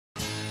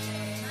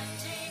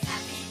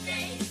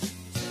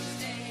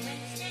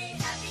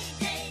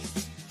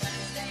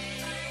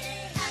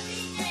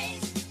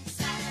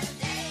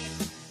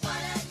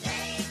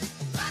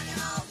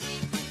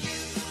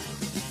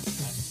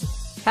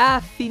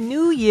Happy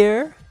New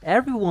Year,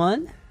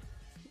 everyone.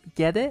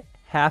 Get it?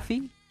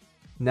 Happy?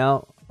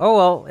 No. Oh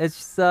well,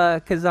 it's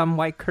cause I'm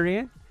white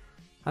Korean.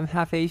 I'm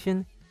half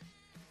Asian.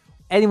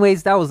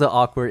 Anyways, that was an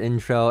awkward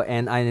intro,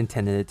 and I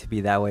intended it to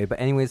be that way. But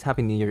anyways,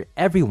 Happy New Year,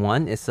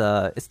 everyone. It's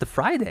the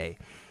Friday,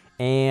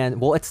 and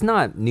well, it's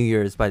not New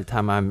Year's by the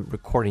time I'm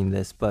recording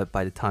this, but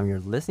by the time you're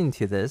listening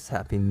to this,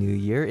 Happy New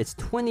Year. It's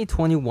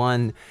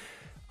 2021.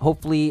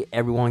 Hopefully,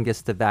 everyone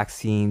gets the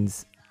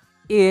vaccines.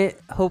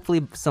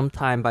 Hopefully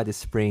sometime by the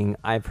spring.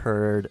 I've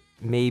heard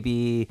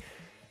maybe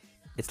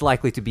it's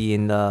likely to be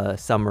in the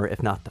summer,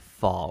 if not the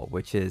fall,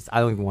 which is, I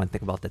don't even want to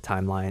think about the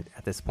timeline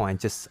at this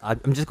point.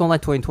 I'm just gonna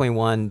let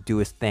 2021 do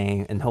its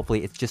thing, and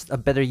hopefully it's just a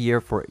better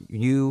year for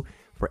you,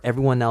 for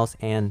everyone else,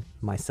 and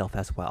myself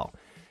as well.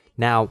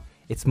 Now,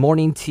 it's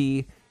morning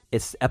tea.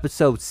 It's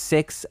episode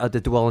 6 of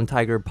the Dwell and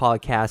Tiger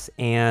podcast,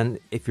 and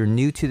if you're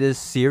new to this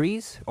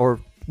series,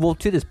 or well,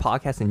 to this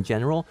podcast in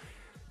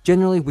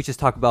generally, we just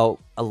talk about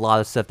a lot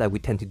of stuff that we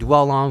tend to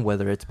dwell on,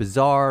 whether it's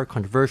bizarre,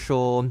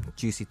 controversial,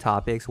 juicy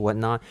topics,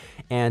 whatnot.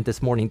 And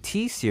this morning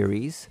tea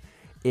series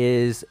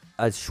is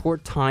a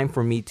short time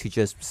for me to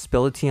just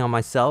spill the tea on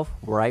myself,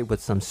 right?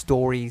 With some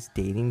stories,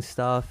 dating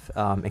stuff,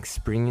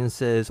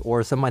 experiences,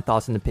 or some of my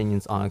thoughts and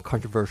opinions on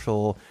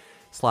controversial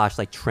 /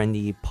 like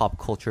trendy pop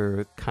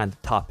culture kind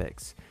of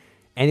topics.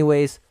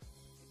 Anyways,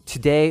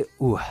 today,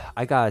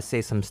 I gotta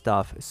say some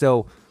stuff.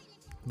 So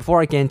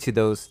before I get into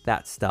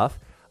that stuff,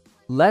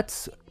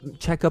 let's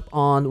check up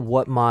on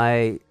what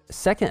my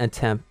second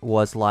attempt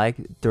was like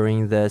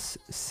during this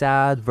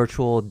sad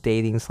virtual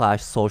dating /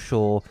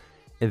 social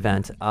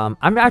event. I'm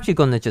actually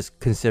going to just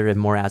consider it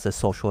more as a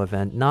social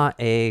event, not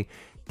a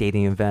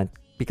dating event,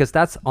 because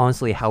that's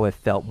honestly how it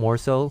felt more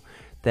so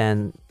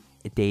than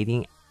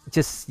dating.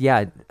 Just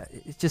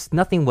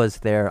nothing was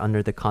there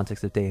under the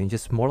context of dating,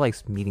 just more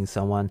like meeting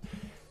someone.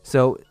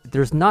 So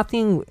there's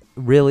nothing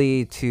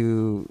really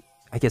to,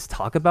 I guess,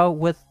 talk about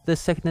with the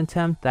second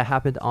attempt that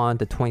happened on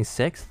the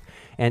 26th.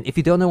 And if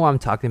you don't know what I'm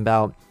talking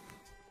about,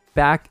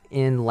 back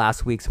in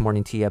last week's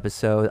Morning Tea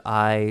episode,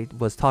 I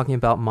was talking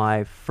about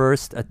my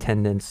first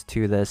attendance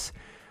to this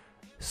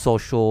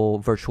social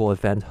virtual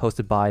event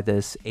hosted by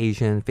this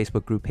Asian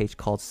Facebook group page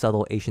called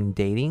Subtle Asian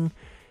Dating.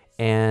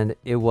 And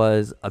it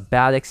was a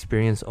bad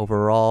experience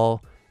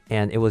overall,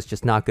 and it was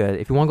just not good.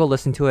 If you want to go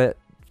listen to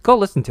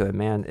it,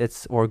 man.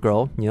 Or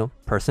girl,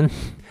 person.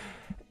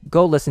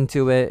 Go listen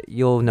to it.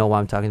 You'll know what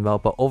I'm talking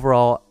about. But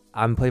overall,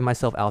 I'm putting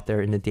myself out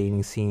there in the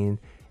dating scene,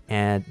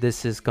 and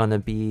this is gonna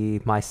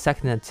be my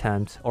second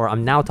attempt, or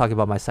I'm now talking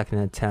about my second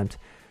attempt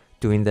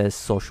doing this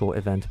social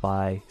event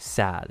by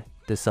SAD,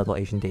 the Subtle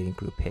Asian Dating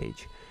Group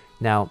page.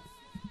 Now,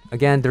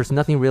 again, there's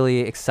nothing really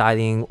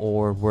exciting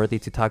or worthy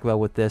to talk about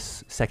with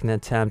this second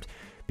attempt,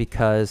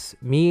 because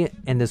me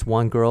and this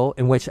one girl,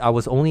 in which I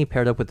was only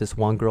paired up with this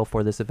one girl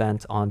for this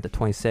event on the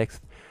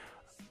 26th,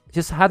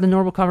 just had a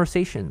normal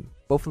conversation.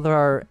 Both of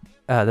our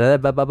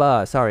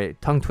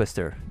tongue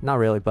twister, not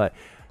really, but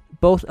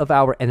both of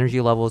our energy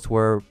levels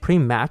were pretty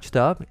matched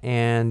up,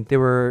 and they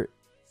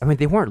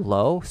weren't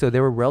low, so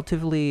they were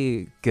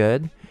relatively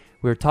good.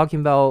 We were talking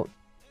about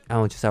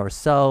just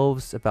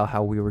ourselves, about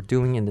how we were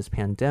doing in this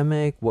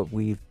pandemic, what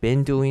we've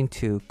been doing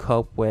to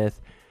cope with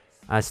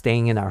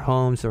staying in our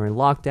homes during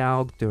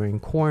lockdown,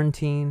 during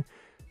quarantine.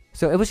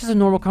 So it was just a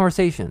normal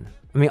conversation.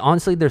 I mean,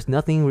 honestly, there's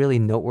nothing really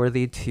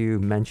noteworthy to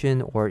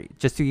mention or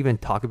just to even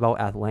talk about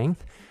at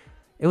length.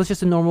 It was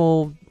just a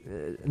normal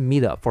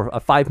meetup, for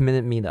a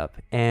 5-minute meetup.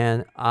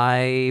 And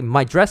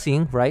my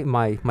dressing, right,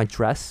 my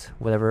dress,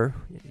 whatever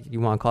you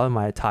want to call it,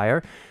 my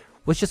attire,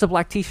 was just a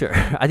black t-shirt.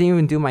 I didn't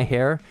even do my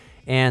hair.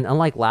 And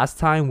unlike last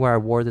time where I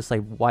wore this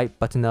like white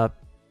button-up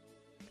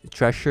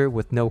dress shirt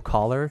with no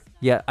collar,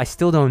 I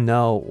still don't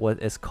know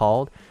what it's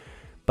called,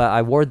 but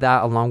I wore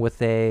that along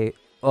with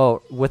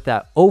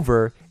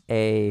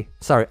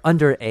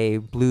under a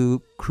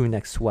blue crew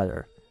neck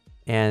sweater.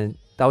 And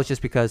that was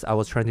just because I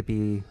was trying to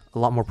be a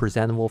lot more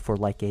presentable for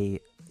like a,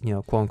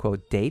 quote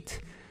unquote date.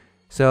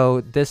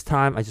 So this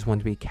time I just wanted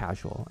to be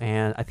casual.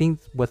 And I think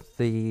with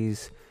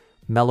these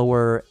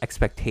mellower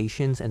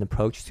expectations and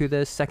approach to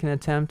this second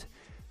attempt,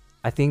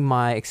 I think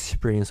my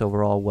experience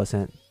overall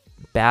wasn't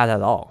bad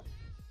at all.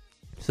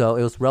 So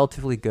it was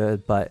relatively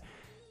good, but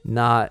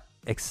not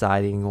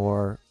exciting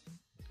or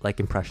like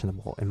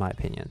impressionable in my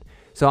opinion.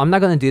 So I'm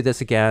not going to do this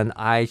again.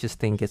 I just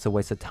think it's a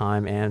waste of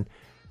time, and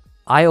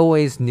I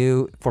always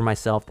knew for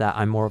myself that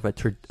I'm more of a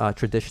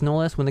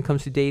traditionalist when it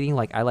comes to dating.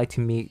 Like, I like to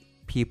meet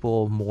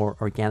people more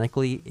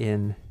organically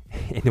in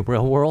the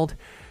real world,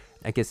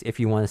 I guess,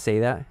 if you want to say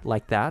that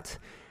like that.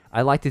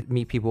 I like to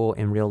meet people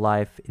in real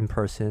life, in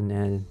person,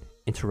 and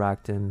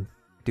interact and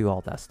do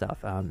all that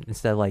stuff,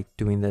 instead of like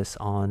doing this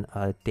on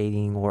a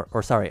dating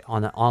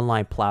on an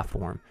online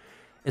platform.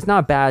 It's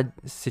not a bad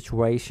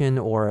situation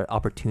or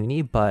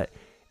opportunity, but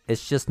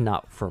it's just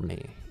not for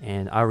me,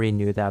 and I already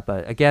knew that.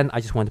 But again,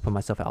 I just wanted to put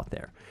myself out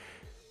there.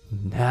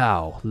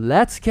 Now,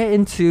 let's get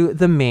into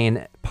the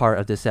main part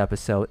of this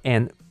episode.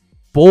 And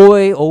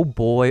boy, oh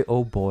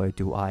boy,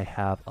 do I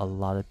have a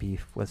lot of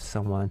beef with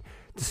someone.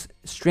 This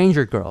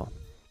stranger girl.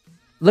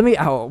 let me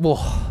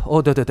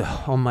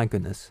oh my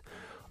goodness.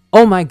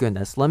 Oh my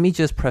goodness. Let me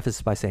just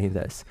preface by saying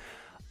this.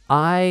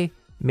 I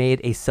made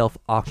a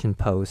self-auction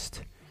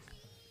post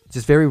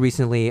just very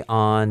recently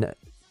on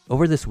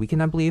over this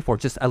weekend, I believe, or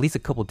just at least a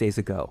couple days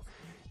ago.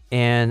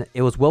 And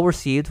it was well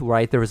received,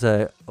 right? There was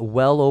a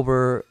well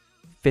over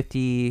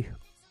 50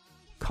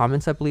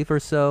 comments, I believe, or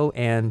so,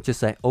 and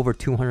just like over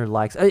 200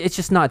 likes. It's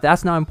just not,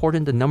 that's not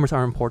important. The numbers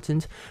are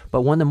important,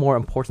 but one of the more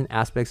important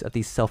aspects of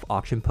these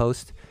self-auction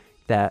posts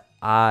that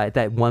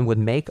one would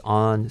make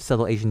on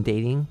Subtle Asian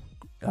Dating,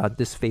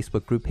 this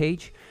Facebook group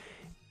page,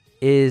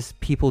 is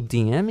people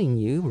DMing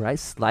you, right?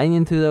 Sliding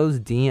into those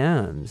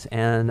DMs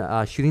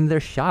and shooting their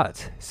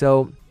shot.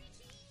 So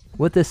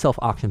with this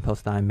self-auction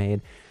post that I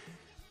made,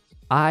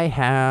 I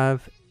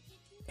have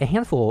a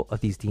handful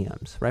of these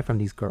DMs, right, from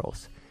these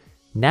girls.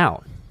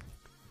 Now,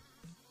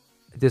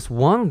 this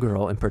one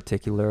girl in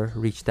particular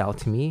reached out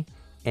to me,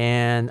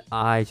 and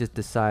I just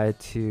decided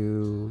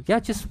to,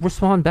 just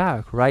respond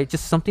back, right?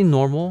 Just something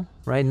normal,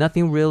 right?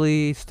 Nothing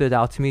really stood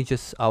out to me.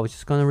 I was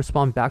just going to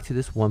respond back to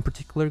this one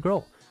particular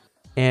girl.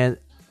 And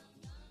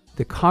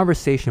the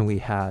conversation we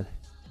had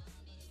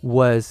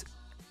was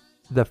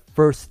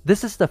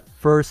this is the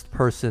first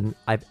person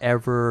I've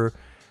ever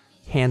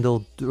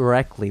handled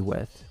directly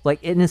with,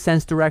 like in a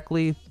sense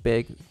directly,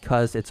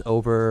 because it's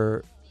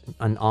over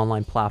an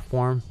online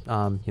platform,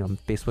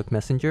 Facebook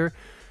Messenger.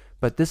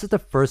 But this is the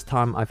first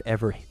time I've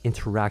ever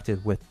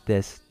interacted with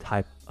this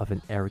type of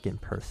an arrogant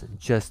person.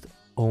 Just,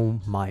 oh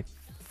my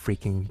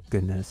freaking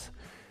goodness.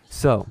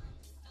 So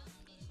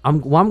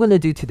what I'm going to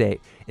do today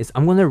is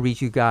I'm going to read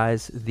you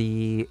guys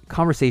the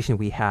conversation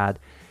we had,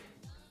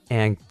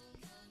 and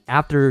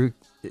after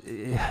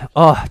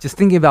just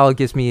thinking about it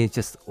gives me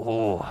just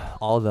all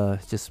the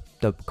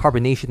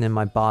carbonation in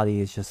my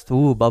body is just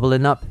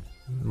bubbling up.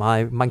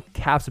 My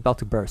cap's about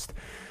to burst.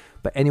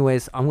 But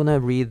anyways, I'm gonna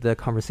read the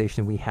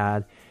conversation we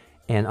had,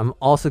 and I'm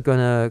also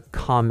gonna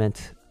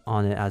comment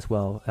on it as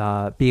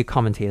well, be a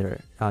commentator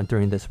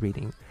during this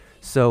reading.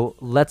 So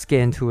let's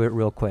get into it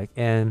real quick.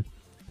 And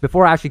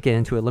before I actually get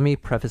into it, let me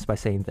preface by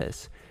saying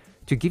this.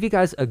 To give you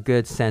guys a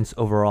good sense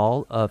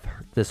overall of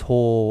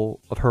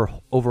her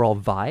overall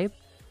vibe,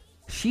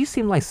 she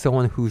seemed like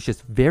someone who's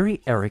just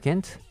very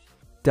arrogant,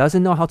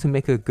 doesn't know how to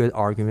make a good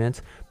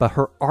argument, but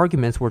her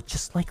arguments were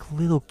just like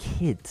little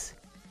kids.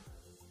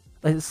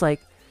 It's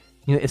like,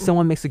 if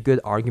someone makes a good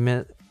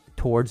argument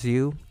towards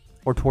you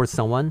or towards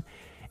someone,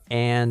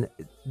 and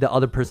the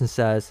other person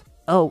says,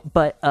 "Oh,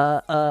 but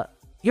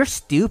you're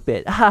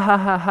stupid," ha ha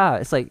ha ha.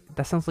 It's like,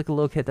 that sounds like a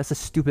little kid. That's a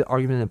stupid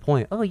argument and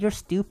point. Oh, you're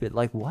stupid.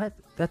 Like, what?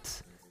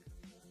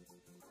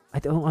 I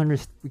don't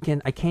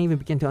understand. I can't even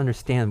begin to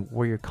understand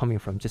where you're coming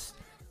from.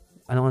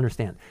 I don't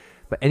understand.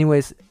 But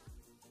anyways,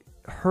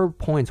 her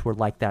points were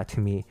like that to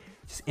me.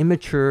 Just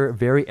immature,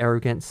 very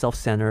arrogant,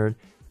 self-centered.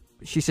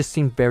 She just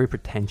seemed very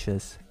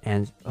pretentious.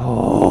 And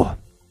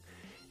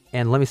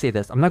let me say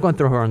this. I'm not going to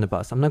throw her on the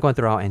bus. I'm not going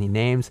to throw out any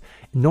names,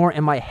 nor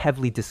am I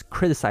heavily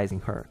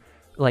criticizing her.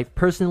 Like,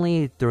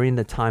 personally, during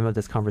the time of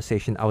this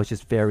conversation, I was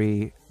just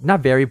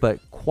but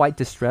quite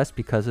distressed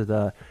because of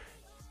the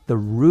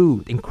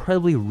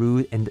incredibly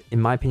rude, and in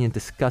my opinion,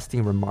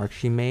 disgusting remarks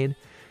she made.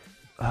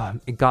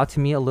 It got to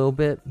me a little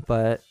bit,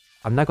 but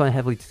I'm not going to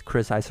heavily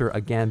criticize her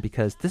again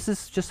because this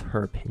is just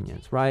her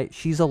opinions, right?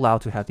 She's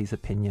allowed to have these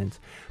opinions.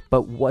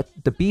 But what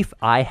the beef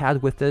I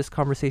had with this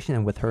conversation,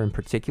 and with her in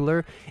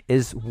particular,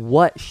 is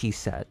what she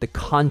said, the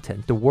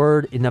content, the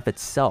word in of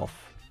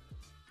itself,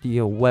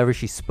 whatever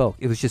she spoke.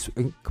 It was just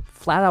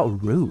flat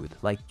out rude.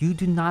 Like, you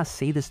do not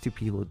say this to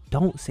people.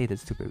 Don't say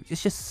this to people.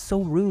 It's just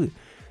so rude,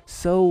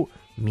 so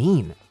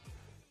mean.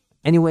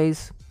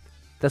 Anyways,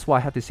 that's why I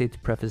have to say to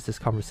preface this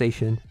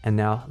conversation. And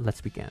now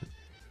let's begin.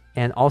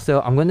 And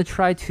also, I'm going to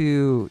try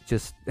to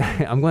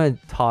I'm going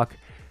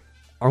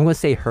to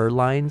say her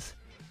lines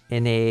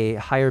in a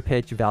higher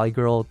pitch Valley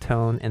Girl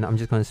tone, and I'm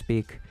just going to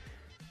speak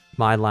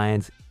my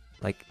lines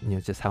like,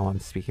 just how I'm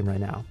speaking right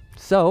now.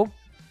 So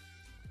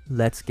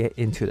let's get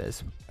into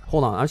this.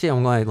 Hold on. Actually,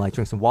 I'm going to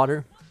drink some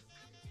water.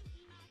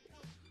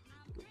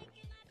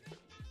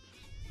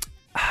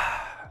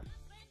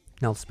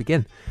 Now let's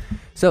begin.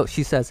 So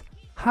she says,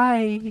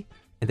 "Hi."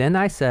 And then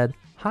I said,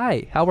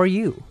 "Hi, how are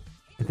you?"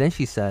 And then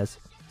she says,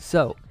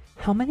 "So,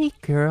 how many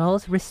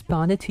girls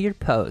responded to your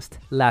post?"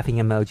 Laughing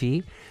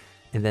emoji.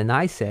 And then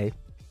I say,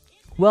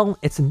 "Well,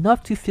 it's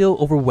enough to feel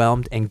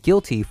overwhelmed and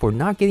guilty for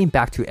not getting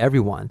back to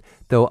everyone,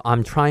 though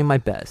I'm trying my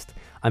best.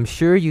 I'm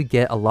sure you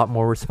get a lot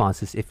more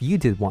responses if you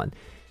did one."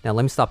 Now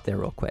let me stop there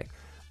real quick.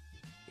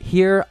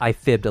 Here I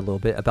fibbed a little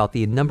bit about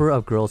the number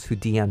of girls who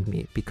DM'd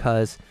me,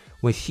 because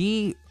when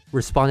she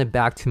responded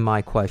back to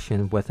my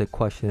question with a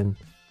question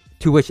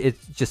to which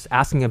it's just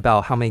asking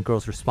about how many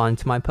girls responded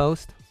to my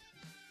post,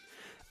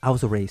 I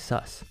was already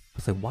sus. I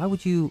was like, why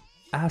would you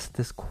ask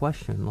this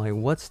question? Like,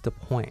 what's the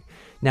point?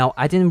 Now,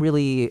 I didn't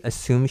really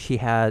assume she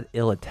had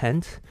ill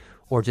intent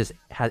or just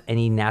had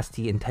any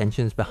nasty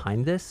intentions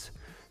behind this.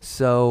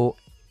 So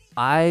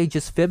I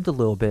just fibbed a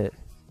little bit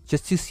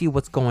just to see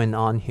what's going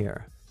on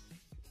here.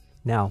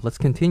 Now, let's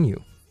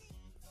continue.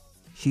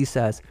 She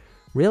says,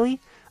 "Really?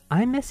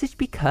 I messaged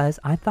because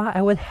I thought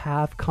I would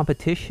have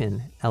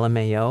competition,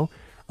 LMAO.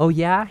 Oh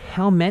yeah,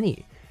 how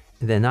many?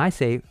 And then I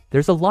say,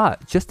 there's a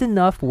lot, just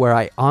enough where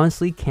I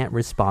honestly can't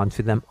respond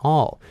to them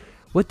all.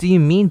 What do you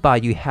mean by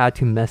you had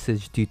to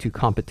message due to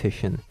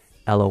competition?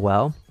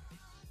 LOL.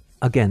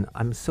 Again,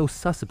 I'm so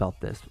sus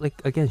about this.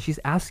 Like, again, she's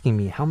asking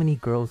me how many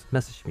girls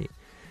messaged me.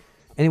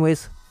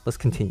 Anyways, let's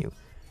continue.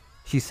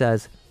 She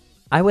says,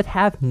 I would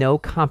have no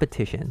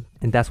competition.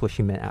 And that's what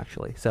she meant,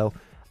 actually. So,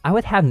 I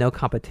would have no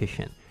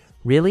competition.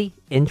 Really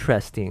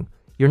interesting.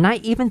 You're not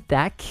even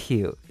that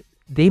cute.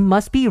 They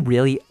must be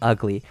really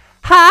ugly.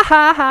 Ha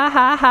ha ha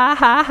ha ha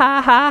ha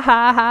ha ha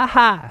ha ha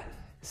ha.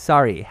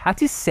 Sorry, have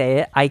to say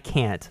it, I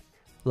can't.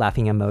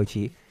 Laughing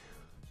emoji.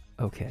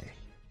 Okay.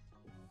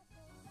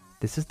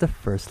 This is the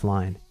first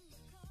line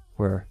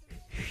where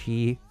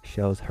she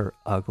shows her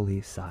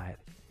ugly side.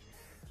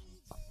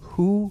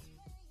 Who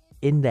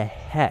in the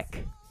heck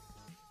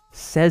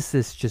says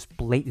this just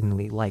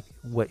blatantly like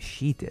what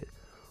she did?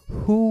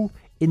 Who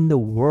in the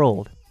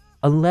world,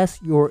 unless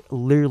you're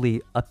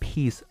literally a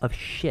piece of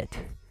shit,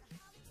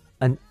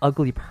 an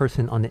ugly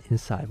person on the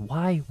inside,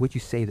 why would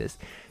you say this?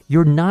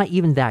 You're not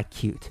even that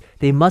cute.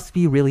 They must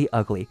be really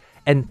ugly.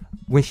 And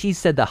when she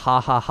said the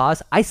ha ha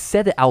ha's, I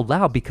said it out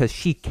loud because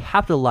she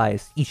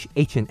capitalized each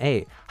H and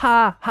A.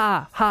 Ha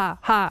ha ha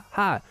ha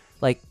ha.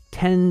 Like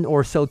 10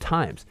 or so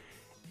times.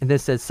 And then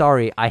said,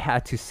 sorry, I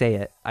had to say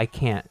it. I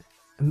can't.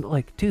 I'm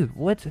like, dude,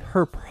 what's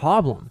her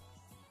problem?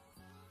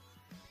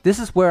 This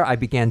is where I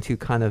began to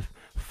kind of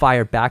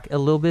fire back a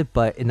little bit,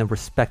 but in a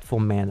respectful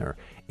manner.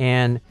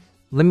 And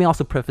let me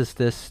also preface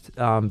this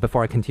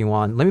before I continue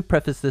on. Let me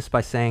preface this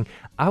by saying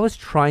I was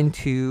trying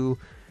to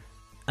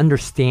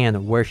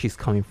understand where she's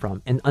coming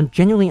from and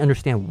genuinely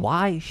understand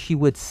why she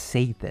would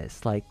say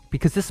this. Like,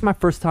 because this is my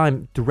first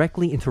time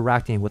directly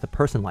interacting with a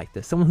person like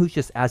this, someone who's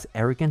just as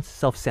arrogant,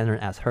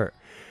 self-centered as her.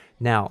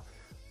 Now,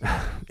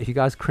 if you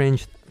guys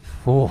cringed,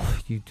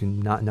 you do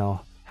not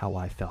know how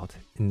I felt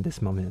in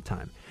this moment in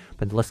time.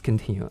 But let's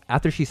continue.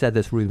 After she said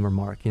this rude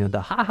remark, you know, the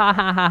ha ha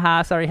ha ha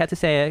ha, sorry, had to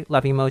say it,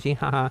 laughing emoji,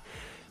 haha.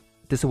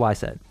 This is what I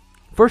said.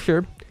 For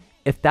sure,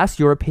 if that's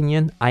your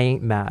opinion, I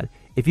ain't mad.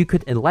 If you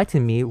could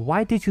enlighten me,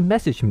 why did you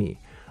message me?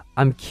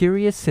 I'm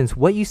curious since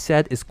what you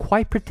said is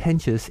quite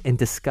pretentious and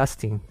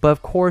disgusting, but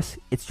of course,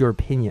 it's your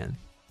opinion.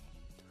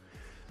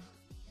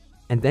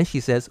 And then she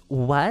says,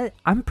 what?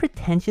 I'm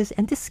pretentious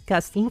and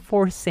disgusting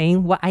for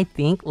saying what I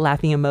think,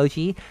 laughing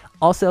emoji.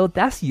 Also,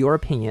 that's your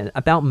opinion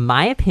about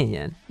my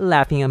opinion,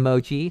 laughing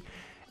emoji.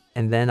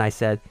 And then I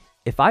said,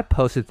 if I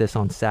posted this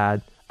on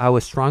SAD, I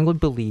would strongly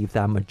believe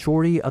that a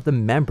majority of the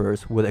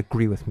members would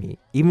agree with me,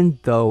 even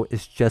though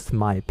it's just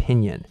my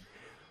opinion.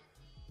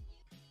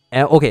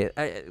 And okay,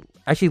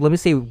 actually, let me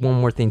say one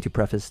more thing to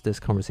preface this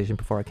conversation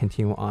before I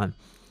continue on.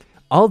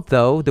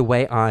 Although the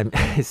way I'm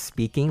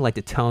speaking, like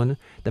the tone,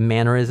 the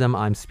mannerism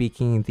I'm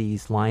speaking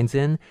these lines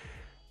in,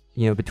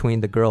 you know, between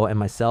the girl and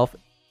myself,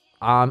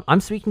 I'm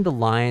speaking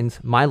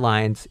my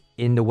lines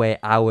in the way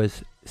I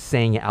was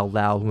saying it out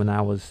loud when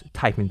I was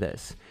typing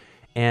this.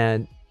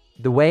 And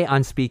the way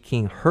I'm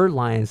speaking her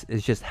lines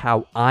is just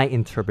how I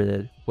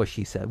interpreted what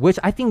she said, which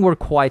I think were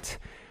quite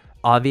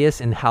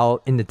obvious in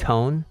the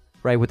tone,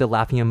 right? With the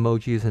laughing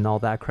emojis and all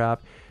that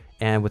crap,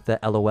 and with the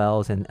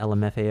LOLs and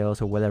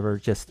LMFAOs or whatever.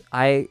 Just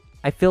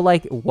I feel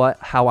like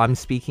how I'm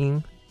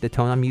speaking, the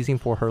tone I'm using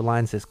for her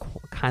lines is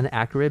kind of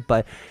accurate,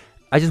 but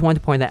I just wanted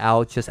to point that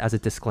out just as a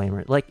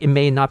disclaimer. Like, it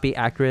may not be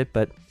accurate,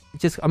 but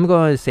I'm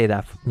going to say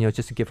that, you know,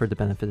 just to give her the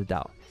benefit of the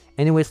doubt.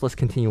 Anyways, let's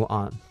continue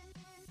on.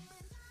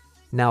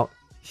 Now,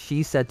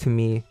 she said to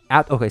me,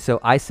 okay,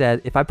 so I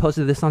said, if I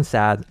posted this on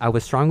SAD, I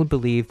would strongly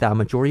believe that a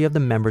majority of the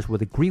members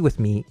would agree with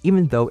me,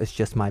 even though it's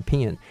just my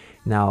opinion.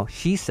 Now,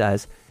 she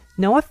says,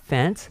 no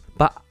offense,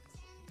 but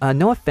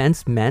no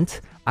offense meant,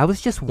 I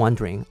was just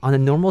wondering, on a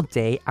normal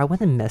day, I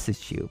wouldn't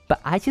message you, but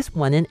I just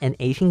wanted an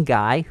Asian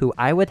guy who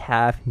I would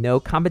have no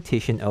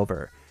competition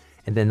over.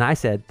 And then I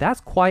said,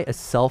 that's quite a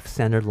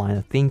self-centered line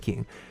of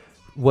thinking.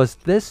 Was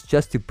this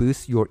just to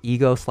boost your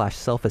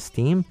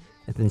ego/self-esteem?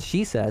 And then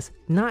she says,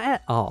 not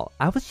at all.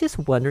 I was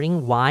just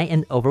wondering why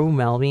an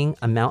overwhelming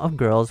amount of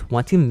girls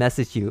want to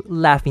message you,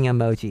 laughing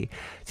emoji,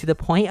 to the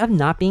point of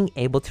not being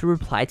able to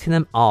reply to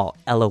them all,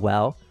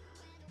 LOL.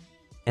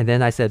 And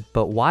then I said,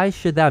 but why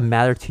should that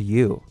matter to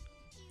you?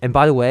 And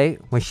by the way,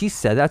 when she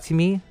said that to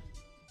me,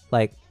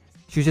 like,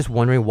 she was just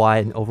wondering why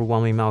an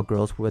overwhelming amount of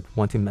girls would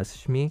want to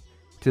message me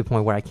to the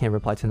point where I can't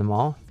reply to them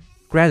all.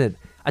 Granted,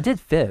 I did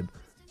fib,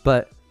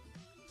 but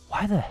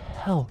why the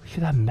hell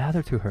should that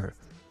matter to her?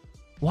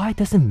 Why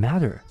does it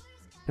matter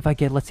if I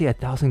get, let's say,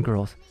 1,000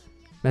 girls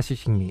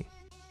messaging me?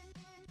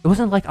 It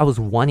wasn't like I was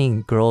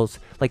wanting girls,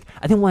 like,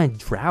 I didn't want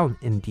to drown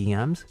in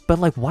DMs, but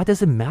like, why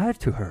does it matter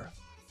to her?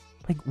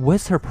 Like,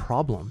 what's her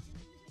problem?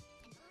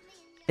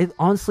 It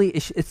honestly,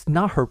 it's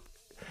not her,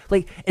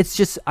 like, it's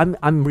just,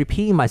 I'm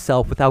repeating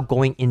myself without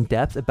going in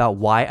depth about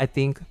why I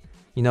think,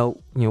 you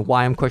know,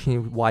 why I'm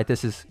questioning why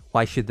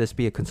should this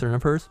be a concern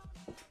of hers?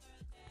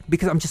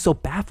 Because I'm just so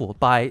baffled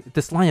by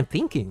this line of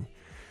thinking.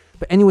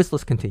 But anyways,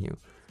 let's continue.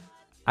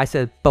 I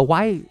said, but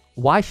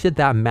why should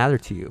that matter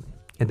to you?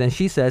 And then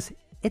she says,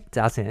 it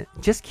doesn't.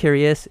 Just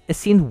curious. It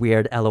seemed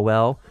weird,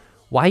 lol.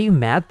 Why are you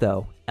mad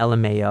though?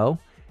 LMAO.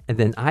 And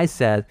then I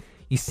said,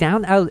 you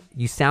sound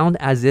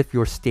as if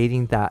you're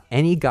stating that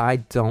any guy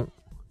don't.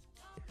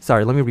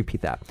 Sorry, let me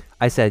repeat that.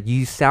 I said,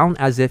 you sound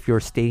as if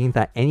you're stating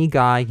that any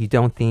guy you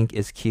don't think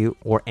is cute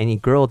or any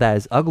girl that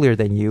is uglier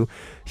than you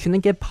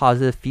shouldn't get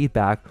positive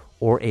feedback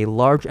or a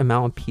large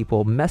amount of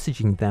people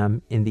messaging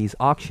them in these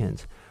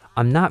auctions.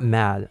 I'm not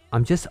mad.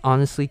 I'm just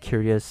honestly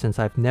curious since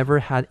I've never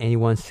had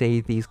anyone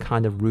say these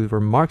kind of rude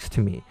remarks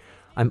to me.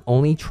 I'm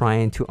only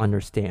trying to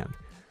understand.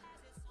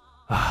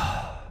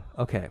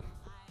 Okay.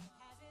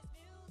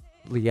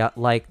 Yeah,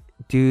 like,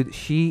 dude,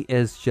 she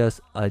is just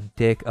a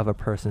dick of a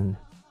person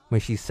when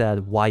she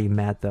said, why you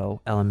mad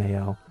though,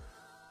 LMAO.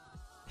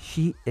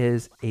 She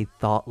is a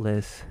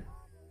thoughtless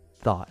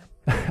thought.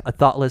 A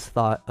thoughtless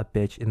thought, a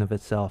bitch in of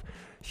itself.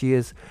 She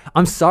is,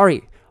 I'm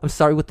sorry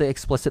with the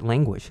explicit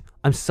language.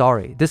 I'm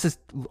sorry. This is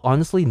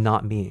honestly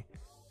not me.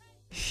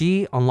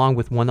 She, along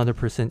with one other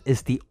person,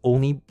 is the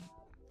only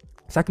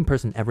second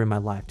person ever in my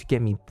life to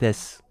get me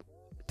this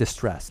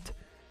distressed.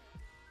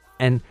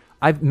 And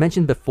I've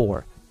mentioned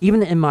before,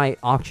 even in my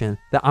auction,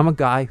 that I'm a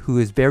guy who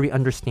is very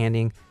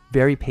understanding,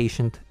 very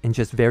patient, and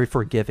just very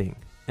forgiving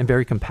and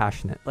very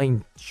compassionate. Like,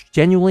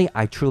 genuinely,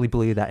 I truly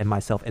believe that in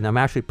myself, and I'm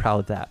actually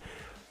proud of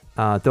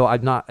that. Though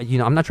I'm not,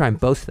 I'm not trying to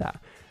boast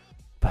that.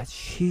 But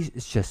she's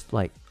just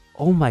like,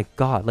 oh my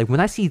god. Like, when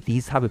I see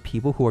these type of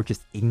people who are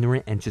just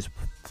ignorant and just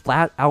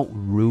flat out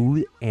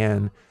rude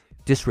and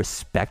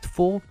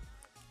disrespectful,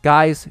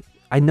 guys,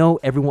 I know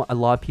a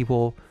lot of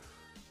people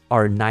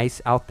are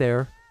nice out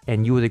there,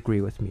 and you would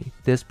agree with me.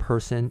 This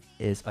person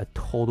is a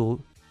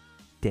total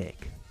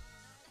dick.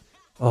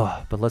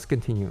 Oh, but let's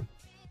continue.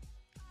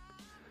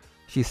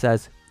 She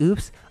says,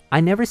 oops, I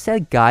never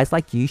said guys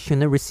like you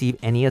shouldn't receive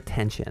any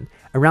attention.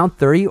 Around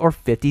 30 or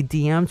 50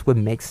 DMs would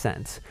make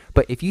sense.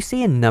 But if you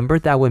say a number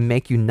that would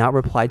make you not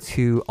reply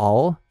to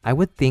all, I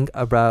would think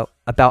about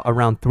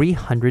around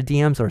 300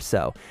 DMs or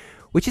so.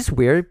 Which is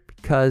weird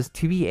because,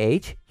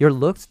 TBH, your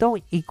looks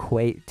don't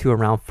equate to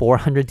around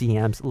 400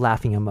 DMs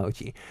laughing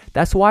emoji.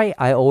 That's why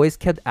I always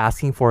kept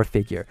asking for a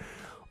figure.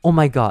 Oh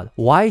my god,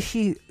 why is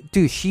she...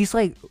 Dude, she's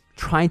like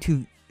trying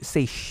to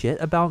say shit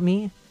about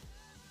me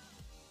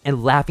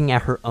and laughing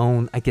at her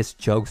own, I guess,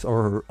 jokes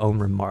or her own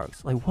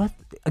remarks. Like, what?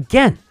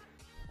 Again,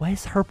 what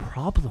is her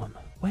problem?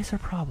 What is her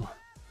problem?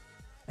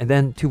 And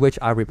then to which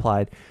I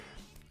replied,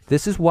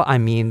 this is what I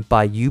mean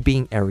by you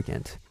being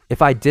arrogant.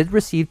 If I did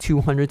receive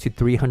 200 to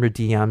 300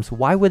 DMs,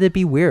 why would it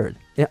be weird?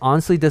 It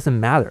honestly doesn't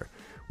matter.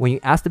 When you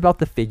asked about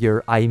the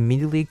figure, I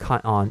immediately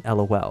caught on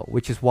LOL,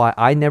 which is why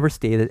I never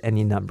stated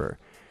any number.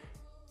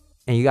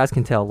 And you guys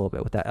can tell a little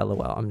bit with that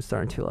LOL. I'm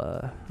starting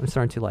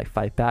to like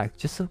fight back,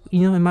 just so,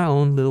 in my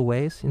own little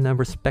ways, in a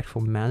respectful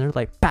manner.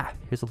 Like, bah,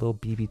 here's a little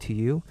BB to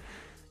you,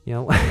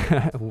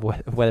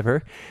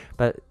 whatever.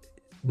 But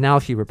now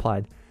she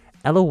replied,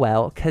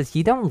 LOL, cause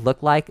you don't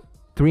look like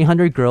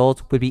 300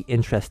 girls would be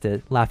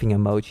interested. Laughing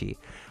emoji.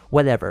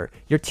 Whatever.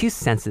 You're too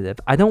sensitive.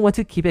 I don't want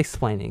to keep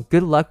explaining.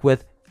 Good luck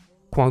with,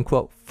 quote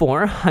unquote,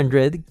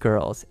 400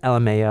 girls.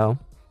 LMAO.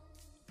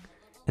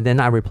 And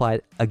then I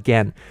replied,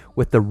 again,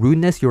 with the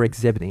rudeness you're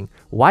exhibiting,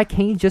 why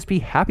can't you just be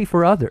happy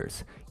for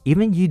others?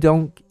 Even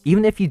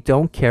if you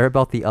don't care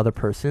about the other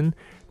person,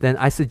 then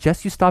I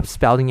suggest you stop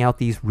spouting out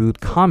these rude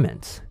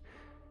comments.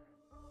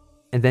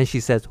 And then she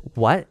says,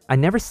 what? I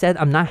never said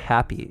I'm not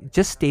happy,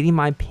 just stating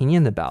my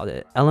opinion about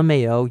it.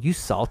 LMAO, you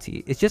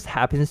salty. It just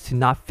happens to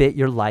not fit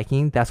your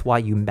liking, that's why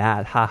you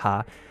mad,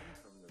 haha.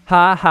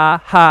 Ha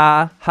ha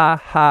ha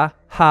ha ha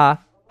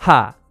ha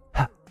ha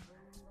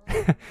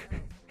ha.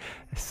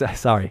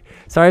 Sorry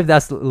if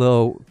that's a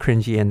little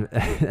cringy and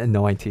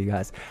annoying to you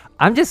guys.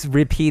 I'm just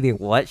repeating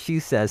what she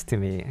says to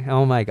me.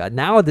 Oh my god,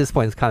 now at this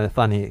point it's kind of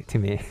funny to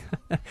me.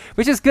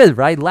 Which is good,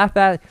 right? Laugh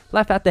at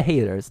the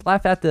haters,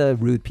 laugh at the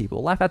rude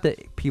people, laugh at the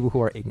people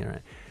who are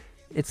ignorant.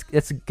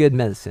 It's good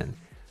medicine.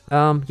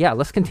 Yeah,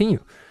 let's continue.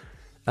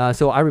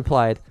 So I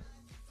replied,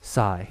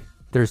 sigh.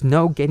 There's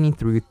no getting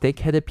through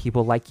thick-headed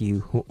people like you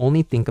who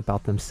only think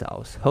about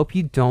themselves. Hope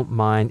you don't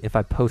mind if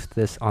I post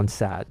this on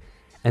SAD.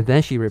 And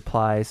then she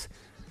replies,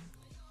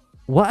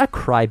 what a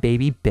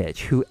crybaby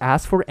bitch who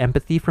asks for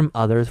empathy from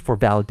others for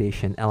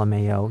validation,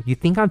 LMAO. You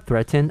think I'm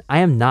threatened? I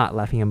am not,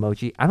 laughing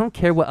emoji. I don't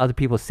care what other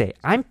people say.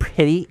 I'm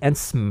pretty and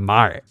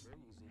smart.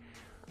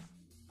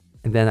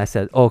 And then I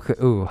said,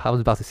 ooh, I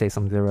was about to say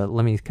something there.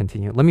 Let me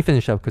continue. Let me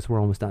finish up because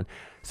we're almost done.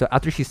 So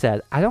after she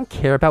said, I don't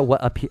care about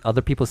what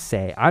other people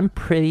say. I'm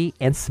pretty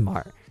and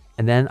smart.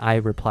 And then I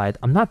replied,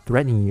 I'm not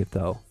threatening you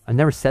though. I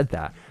never said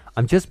that.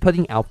 I'm just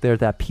putting out there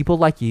that people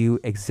like you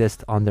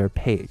exist on their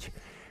page.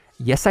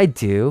 Yes, I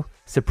do.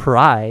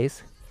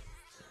 Surprise.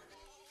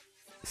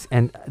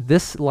 And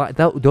those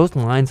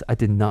lines, I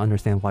did not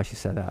understand why she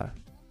said that.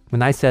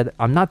 When I said,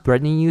 I'm not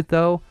threatening you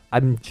though,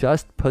 I'm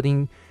just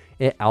putting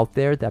it out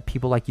there that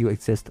people like you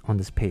exist on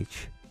this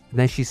page. And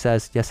then she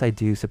says, yes, I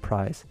do.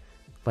 Surprise.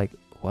 Like,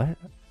 what?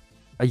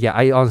 Yeah,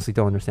 I honestly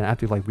don't understand. I have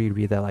to like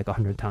reread that like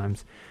 100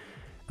 times.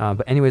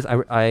 But anyways,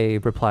 I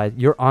replied,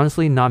 "You're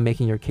honestly not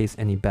making your case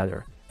any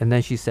better." And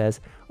then she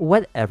says,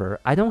 "Whatever,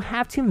 I don't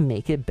have to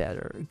make it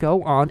better.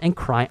 Go on and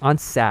cry on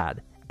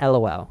sad.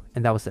 LOL."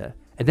 And that was it.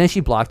 And then she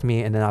blocked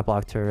me, and then I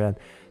blocked her, and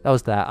that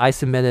was that. I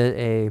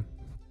submitted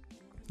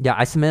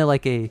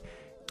like a,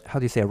 how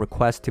do you say, a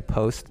request to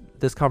post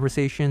this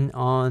conversation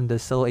on the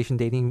Solo Asian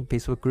Dating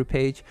Facebook group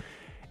page.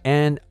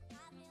 And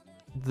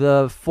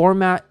the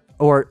format,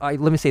 let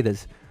me say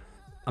this,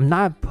 I'm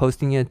not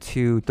posting it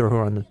to throw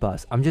her on the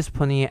bus. I'm just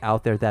putting it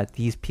out there that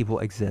these people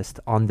exist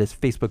on this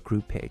Facebook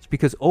group page.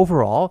 Because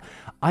overall,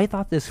 I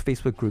thought this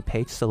Facebook group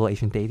page, Solo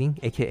Asian Dating,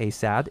 aka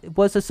SAD,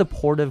 was a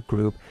supportive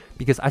group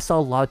because I saw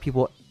a lot of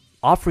people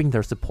offering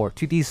their support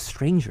to these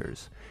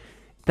strangers.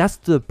 That's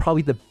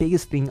probably the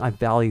biggest thing I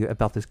value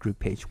about this group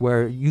page,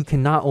 where you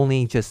can not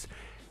only just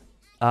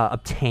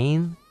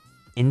obtain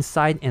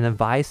insight and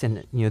advice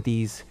and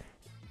these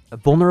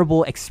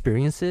vulnerable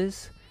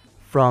experiences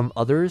from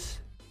others,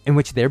 in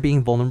which they're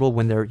being vulnerable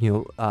when they're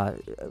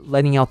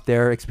letting out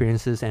their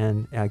experiences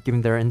and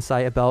giving their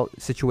insight about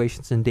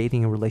situations in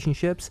dating and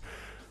relationships.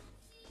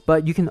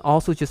 But you can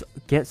also just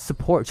get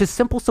support, just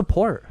simple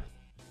support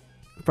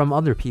from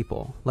other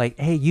people, like,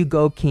 "Hey, you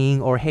go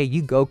king," or "Hey,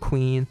 you go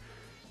queen."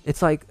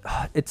 It's like,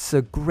 it's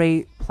a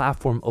great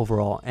platform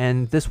overall,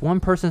 and this one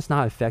person's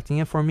not affecting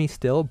it for me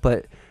still,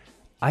 but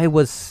I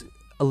was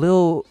a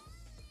little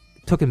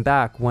taken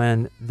back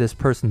when this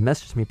person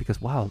messaged me,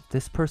 because wow,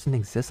 this person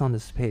exists on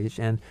this page.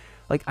 And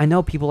like, I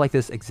know people like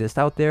this exist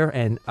out there,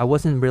 and I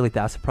wasn't really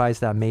that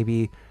surprised that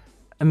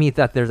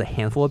that there's a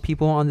handful of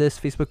people on this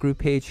Facebook group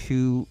page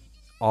who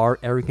are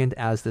arrogant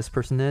as this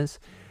person is.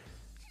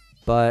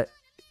 But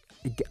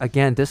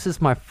again, this is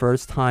my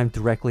first time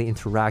directly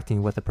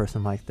interacting with a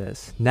person like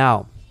this.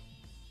 Now,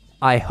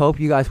 I hope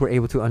you guys were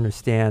able to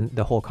understand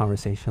the whole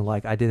conversation,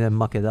 like I didn't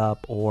muck it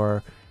up,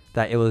 or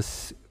that it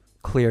was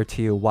clear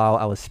to you while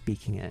I was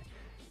speaking it.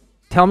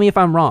 Tell me if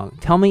I'm wrong.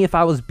 Tell me if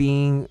I was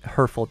being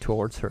hurtful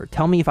towards her.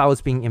 Tell me if I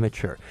was being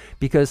immature.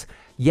 Because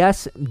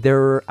yes,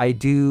 I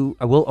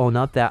will own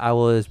up that I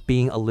was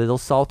being a little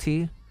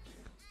salty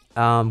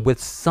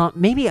with some,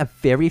 maybe a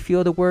very few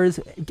of the words.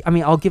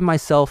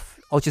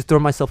 I'll just throw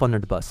myself under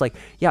the bus. Like,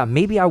 yeah,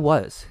 maybe I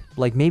was.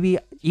 Like, maybe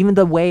even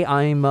the way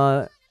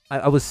I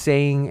was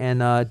saying,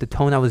 and the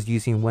tone I was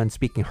using when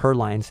speaking her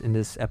lines in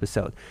this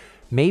episode,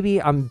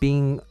 maybe I'm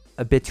being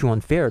a bit too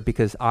unfair,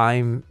 because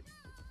I'm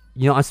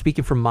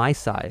speaking from my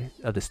side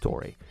of the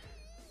story.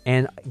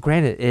 And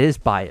granted, it is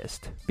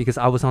biased because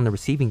I was on the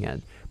receiving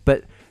end.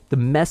 But the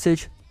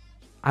message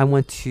I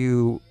want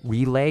to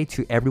relay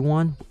to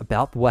everyone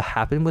about what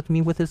happened with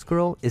me with this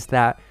girl is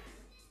that,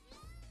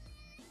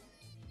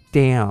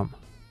 damn.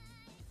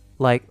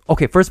 Like,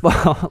 okay, first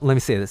of all, let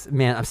me say this.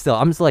 Man, I'm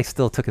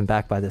still taken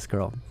back by this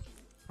girl.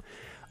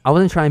 I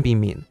wasn't trying to be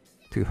mean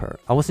to her.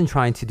 I wasn't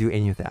trying to do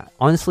any of that.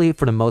 Honestly,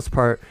 for the most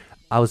part,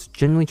 I was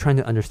genuinely trying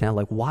to understand,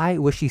 like, why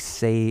would she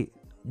say,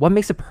 what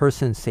makes a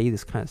person say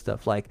this kind of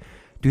stuff? Like,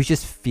 do you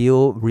just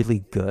feel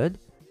really good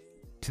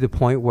to the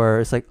point where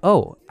it's like,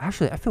 oh,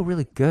 actually, I feel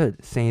really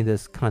good saying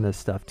this kind of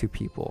stuff to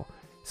people.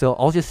 So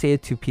I'll just say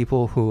it to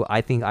people who I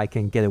think I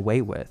can get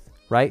away with,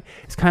 right?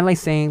 It's kind of like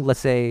saying,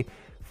 let's say,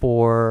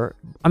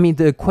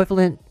 the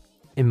equivalent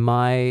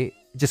in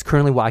just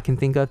currently what I can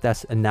think of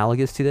that's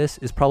analogous to this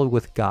is probably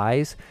with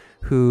guys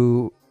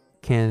who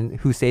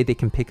say they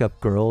can pick up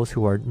girls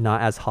who are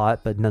not as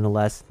hot, but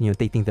nonetheless,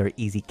 they think they're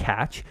easy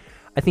catch.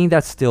 I think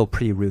that's still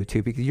pretty rude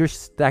too,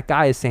 because that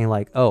guy is saying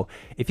like, oh,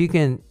 if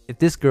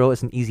this girl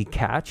is an easy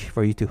catch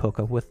for you to hook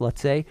up with,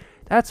 let's say,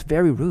 that's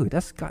very rude.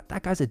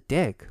 That guy's a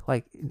dick.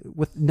 Like,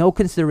 with no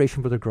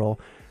consideration for the girl.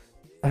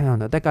 I don't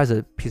know. That guy's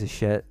a piece of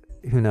shit.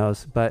 Who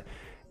knows? But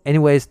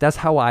anyways, that's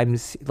how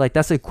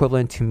that's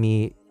equivalent to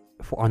me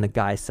on the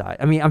guy side.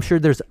 I'm sure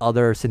there's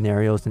other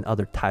scenarios and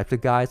other types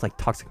of guys, like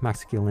toxic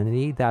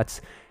masculinity,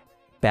 that's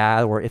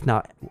bad, or if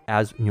not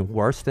as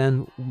worse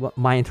than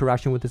my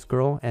interaction with this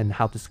girl and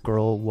how this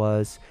girl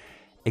was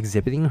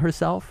exhibiting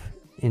herself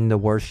in the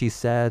words she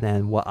said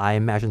and what I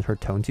imagined her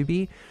tone to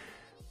be.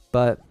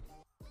 But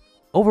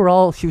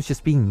overall, she was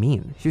just being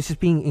mean. She was just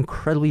being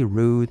incredibly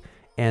rude,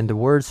 and the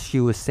words she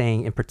was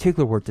saying in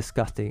particular were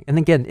disgusting. And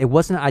again,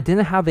 I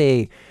didn't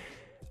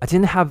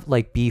have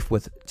like beef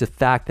with the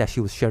fact that she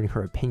was sharing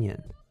her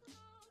opinion.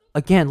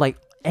 Again, like,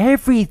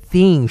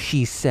 everything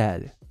she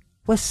said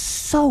was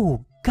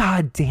so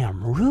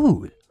goddamn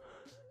rude.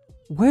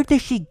 Where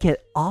did she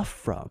get off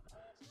from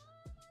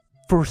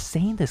for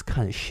saying this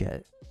kind of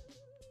shit?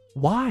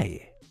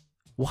 Why?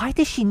 Why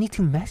did she need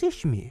to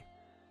message me?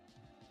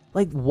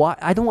 Like, why?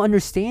 I don't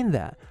understand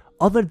that.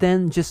 Other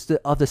than just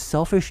the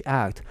selfish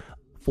act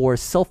for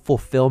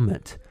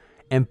self-fulfillment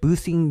and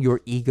boosting your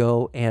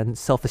ego and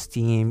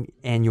self-esteem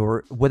and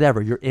your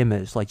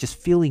image, like just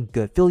feeling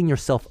good, filling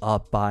yourself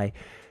up by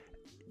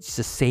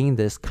just saying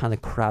this kind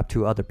of crap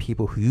to other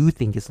people who you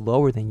think is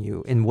lower than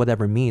you in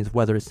whatever means,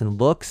 whether it's in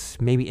looks,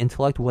 maybe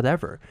intellect,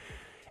 whatever.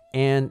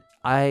 And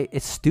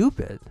it's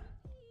stupid,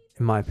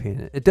 in my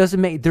opinion. It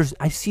doesn't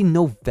I see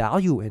no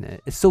value in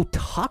it. It's so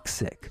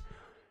toxic.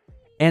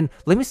 And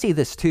let me say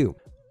this too.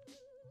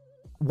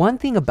 one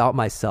thing about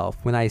myself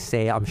when I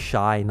say I'm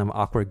shy and I'm an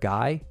awkward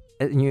guy,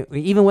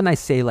 even when I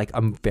say like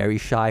I'm very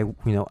shy,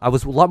 I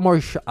was a lot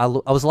more I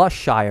was a lot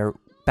shyer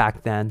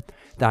back then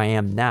than I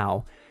am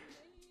now.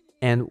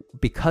 And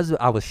because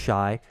I was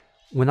shy,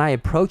 when I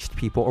approached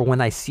people or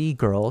when I see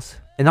girls,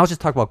 and I'll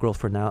just talk about girls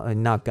for now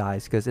and not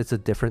guys, because it's a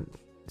different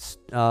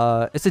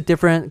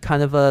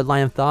kind of a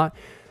line of thought,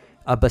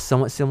 but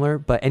somewhat similar.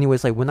 But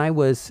anyways, like when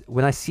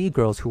I see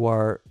girls who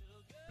are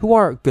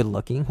good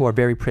looking, who are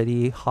very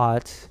pretty,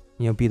 hot,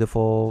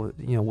 beautiful,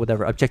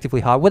 whatever,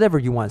 objectively hot, whatever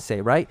you want to say,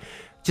 right?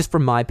 Just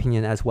from my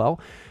opinion as well,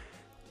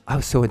 I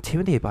was so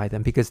intimidated by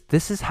them because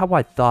this is how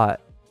I thought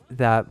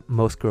that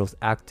most girls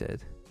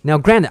acted. Now,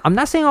 granted, I'm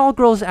not saying all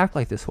girls act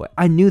like this way.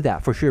 I knew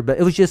that for sure, but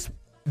it was just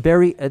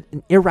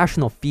an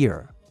irrational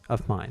fear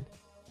of mine.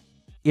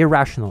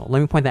 Irrational. Let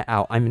me point that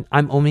out. I'm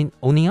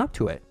owning up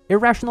to it.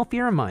 Irrational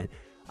fear of mine.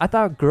 I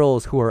thought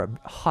girls who are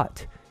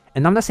hot,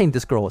 and I'm not saying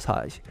this girl was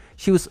hot.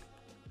 She was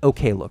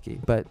okay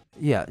looking, but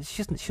yeah,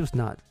 she was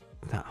not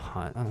that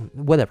hot.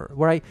 Whatever.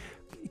 Right?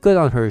 Good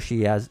on her.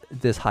 She has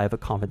this high of a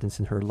confidence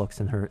in her looks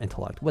and her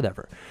intellect.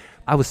 Whatever.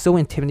 I was so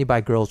intimidated by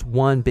girls.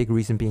 One big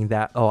reason being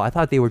that, I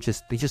thought they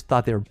just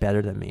thought they were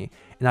better than me.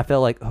 And I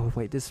felt like, oh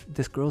wait, this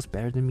girl's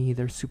better than me.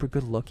 They're super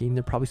good looking.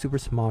 They're probably super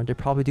smart. They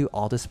probably do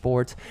all the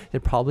sports. They're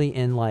probably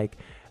in like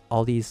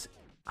all these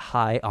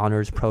high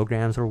honors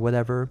programs or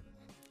whatever.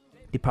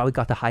 They probably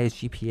got the highest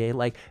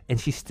GPA, and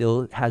she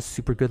still has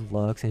super good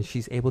looks and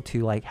she's able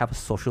to like have a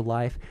social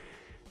life.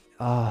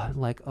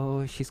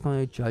 She's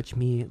going to judge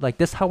me. Like,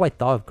 this is how I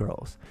thought of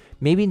girls.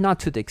 Maybe not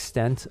to the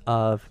extent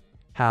of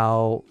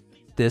how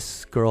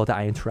this girl that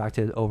I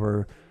interacted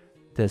over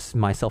this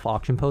my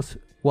self-auction post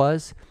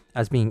was,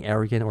 as being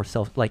arrogant or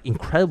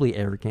incredibly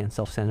arrogant and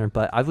self-centered,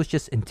 but I was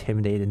just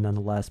intimidated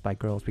nonetheless by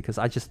girls because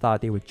I just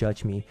thought they would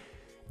judge me.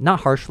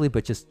 Not harshly,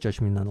 but just judge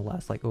me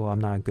nonetheless. Like, oh,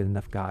 I'm not a good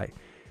enough guy.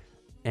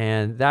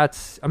 And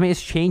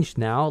it's changed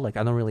now. Like,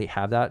 I don't really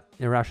have that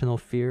irrational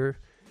fear.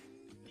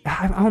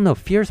 I don't know.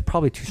 Fear is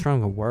probably too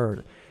strong a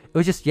word. It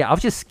was just, I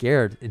was just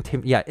scared.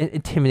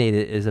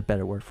 Intimidated is a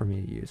better word for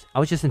me to use. I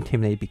was just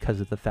intimidated because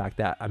of the fact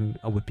that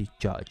I would be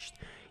judged.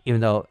 Even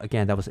though,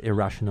 again, that was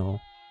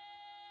irrational.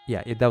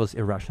 Yeah, that was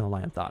irrational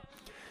line of thought.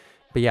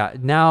 But yeah,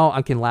 now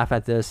I can laugh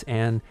at this.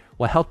 And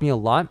what helped me a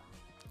lot,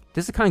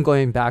 this is kind of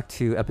going back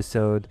to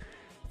episode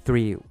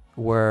 3,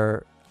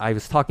 where I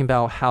was talking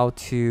about how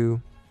to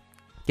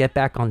get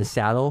back on the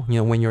saddle,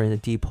 when you're in a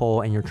deep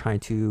hole and you're trying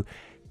to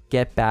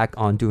get back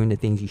on doing the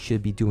things you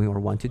should be doing or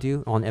want to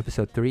do. On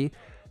episode 3,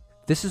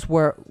 this is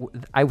where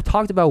I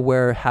talked about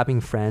where having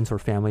friends or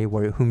family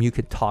whom you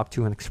could talk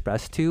to and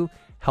express to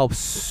helps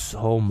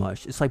so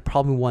much. It's like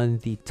probably one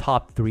of the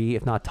top 3,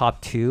 if not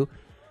top 2,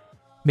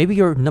 maybe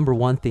your number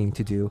 1 thing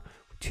to do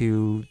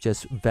to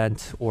just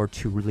vent or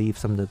to relieve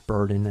some of the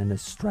burden and the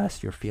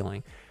stress you're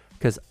feeling.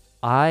 Because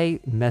I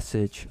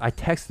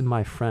texted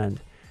my friend,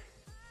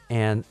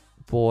 and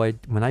boy,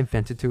 when I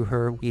vented to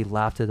her, we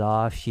laughed it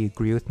off. She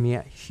agreed with me.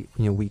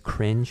 We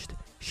cringed.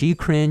 She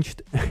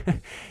cringed,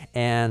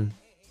 and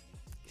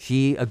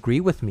she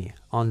agreed with me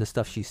on the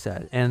stuff she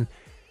said. And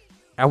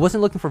I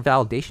wasn't looking for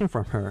validation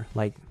from her,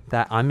 like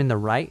that I'm in the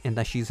right and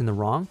that she's in the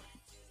wrong.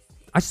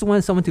 I just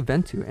wanted someone to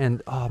vent to,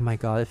 and oh my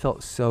god, it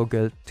felt so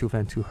good to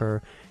vent to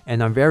her.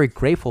 And I'm very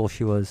grateful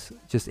she was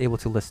just able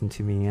to listen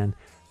to me and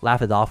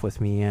laugh it off with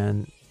me,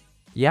 and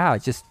yeah,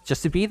 just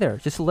to be there,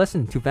 just to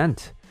listen, to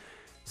vent.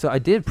 So I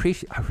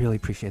really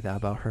appreciate that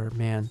about her,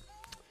 man.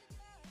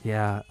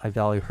 Yeah, I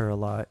value her a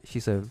lot.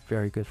 She's a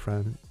very good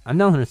friend. I've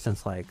known her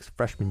since like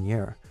freshman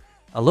year,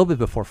 a little bit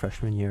before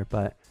freshman year,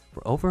 but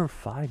for over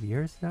 5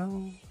 years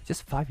now,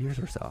 just 5 years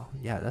or so.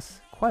 Yeah,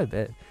 that's quite a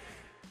bit.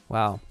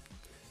 Wow.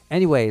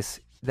 Anyways,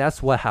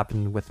 that's what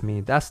happened with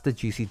me. That's the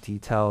juicy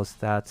details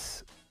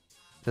that's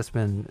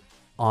been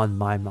on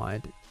my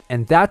mind.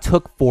 And that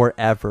took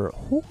forever.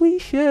 Holy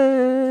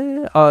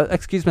shit.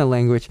 Excuse my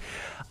language.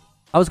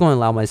 I was going to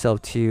allow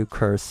myself to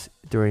curse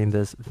during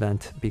this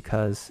vent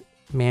because,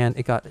 man,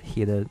 it got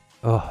heated.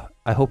 Oh,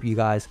 I hope you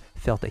guys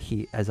felt the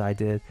heat as I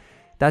did.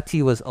 That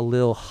tea was a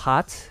little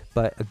hot,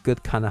 but a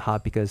good kind of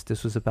hot because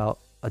this was about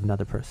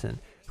another person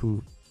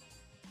who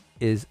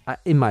is,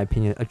 in my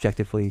opinion,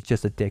 objectively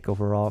just a dick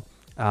overall,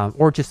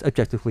 or just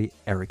objectively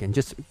arrogant,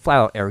 just flat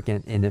out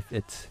arrogant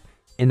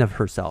in of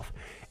herself.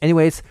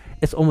 Anyways,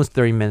 it's almost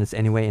 30 minutes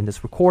anyway in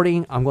this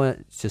recording. I'm going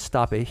to just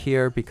stop it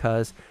here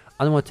because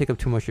I don't want to take up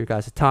too much of your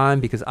guys'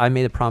 time, because I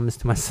made a promise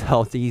to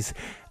myself these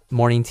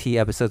morning tea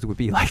episodes would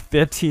be like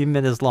 15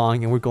 minutes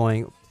long, and we're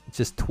going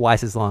just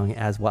twice as long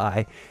as what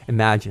I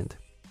imagined.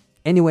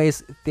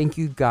 Anyways, thank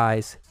you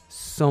guys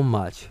so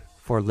much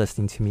for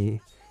listening to me,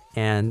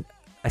 and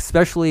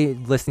especially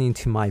listening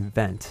to my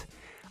vent.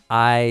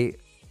 I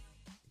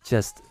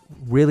just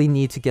really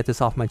need to get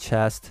this off my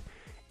chest,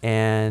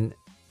 and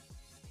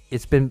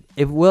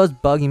it was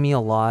bugging me a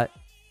lot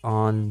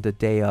on the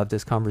day of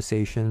this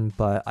conversation,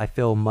 but I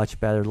feel much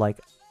better. Like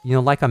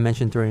I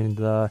mentioned during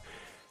the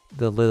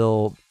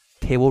little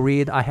table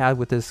read I had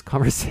with this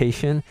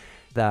conversation,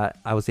 that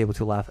I was able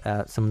to laugh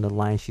at some of the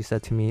lines she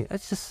said to me.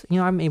 It's just,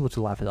 I'm able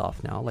to laugh it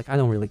off now. Like, I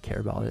don't really care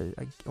about it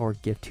or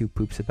give two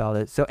poops about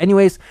it. So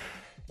anyways,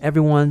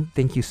 everyone,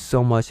 thank you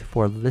so much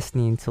for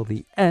listening till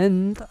the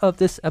end of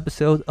this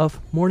episode of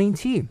Morning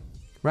Tea,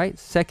 right?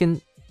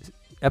 Second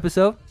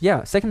episode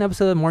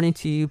of Morning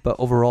Tea, but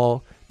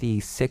overall the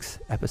 6th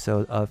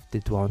episode of the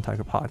Dwellin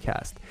Tiger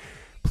podcast.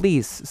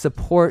 Please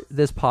support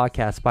this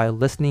podcast by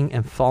listening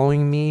and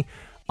following me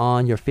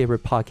on your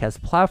favorite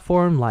podcast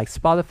platform like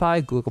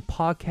Spotify, Google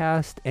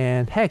Podcast,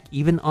 and heck,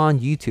 even on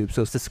YouTube.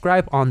 So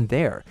subscribe on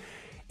there.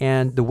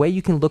 And the way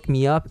you can look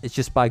me up is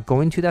just by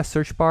going to that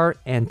search bar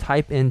and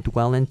type in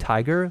Dwellin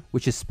Tiger,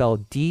 which is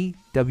spelled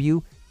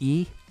DWELLYN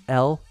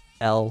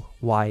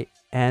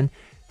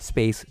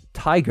space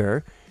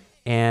Tiger.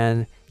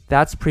 And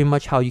that's pretty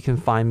much how you can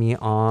find me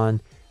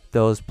on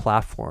those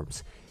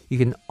platforms. You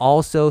can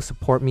also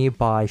support me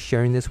by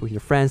sharing this with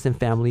your friends and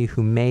family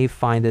who may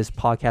find this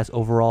podcast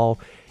overall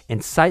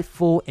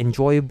insightful,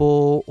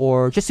 enjoyable,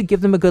 or just to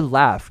give them a good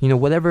laugh.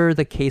 Whatever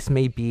the case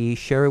may be,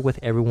 share it with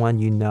everyone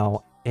you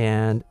know.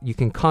 And you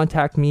can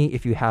contact me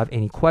if you have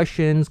any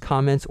questions,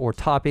 comments, or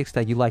topics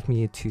that you'd like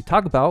me to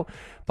talk about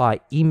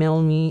by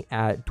emailing me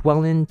at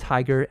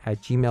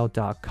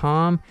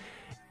dwellintiger@gmail.com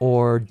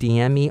or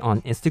DM me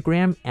on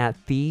Instagram at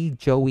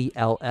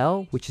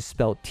thejoeyll, which is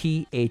spelled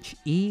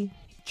TheJoeyll,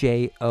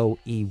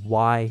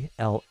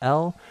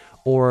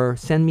 or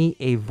send me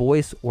a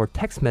voice or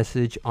text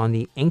message on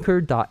the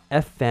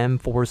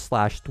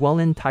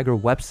anchor.fm/Dwellin Tiger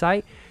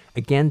website.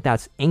 Again,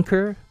 that's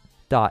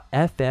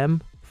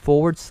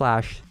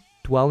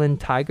anchor.fm/Dwellin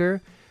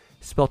Tiger,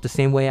 spelled the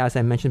same way as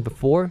I mentioned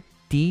before,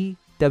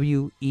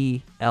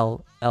 DWELLYN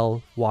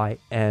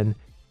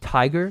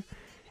Tiger.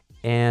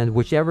 And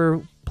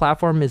whichever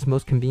platform is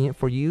most convenient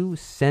for you,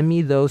 send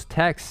me those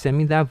texts, send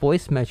me that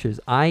voice message.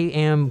 I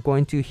am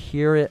going to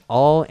hear it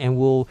all and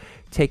will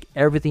take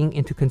everything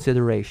into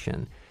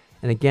consideration.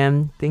 And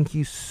again, thank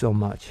you so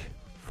much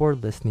for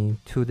listening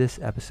to this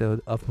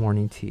episode of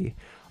Morning Tea.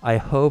 I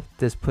hope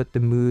this put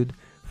the mood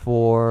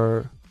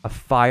for a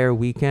fire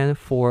weekend,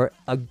 for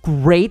a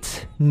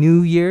great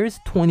New Year's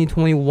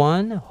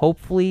 2021.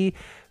 Hopefully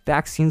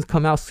vaccines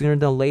come out sooner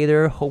than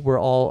later. Hope we're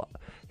all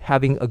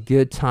having a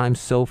good time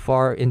so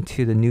far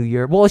into the new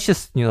year. Well, it's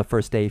just, the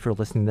first day if you're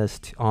listening to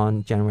this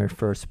on January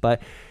 1st.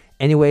 But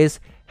anyways,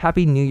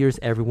 Happy New Year's,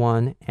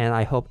 everyone. And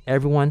I hope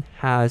everyone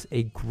has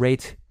a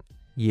great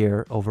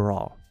year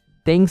overall.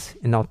 Thanks,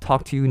 and I'll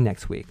talk to you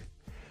next week.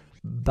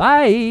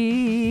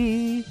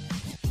 Bye.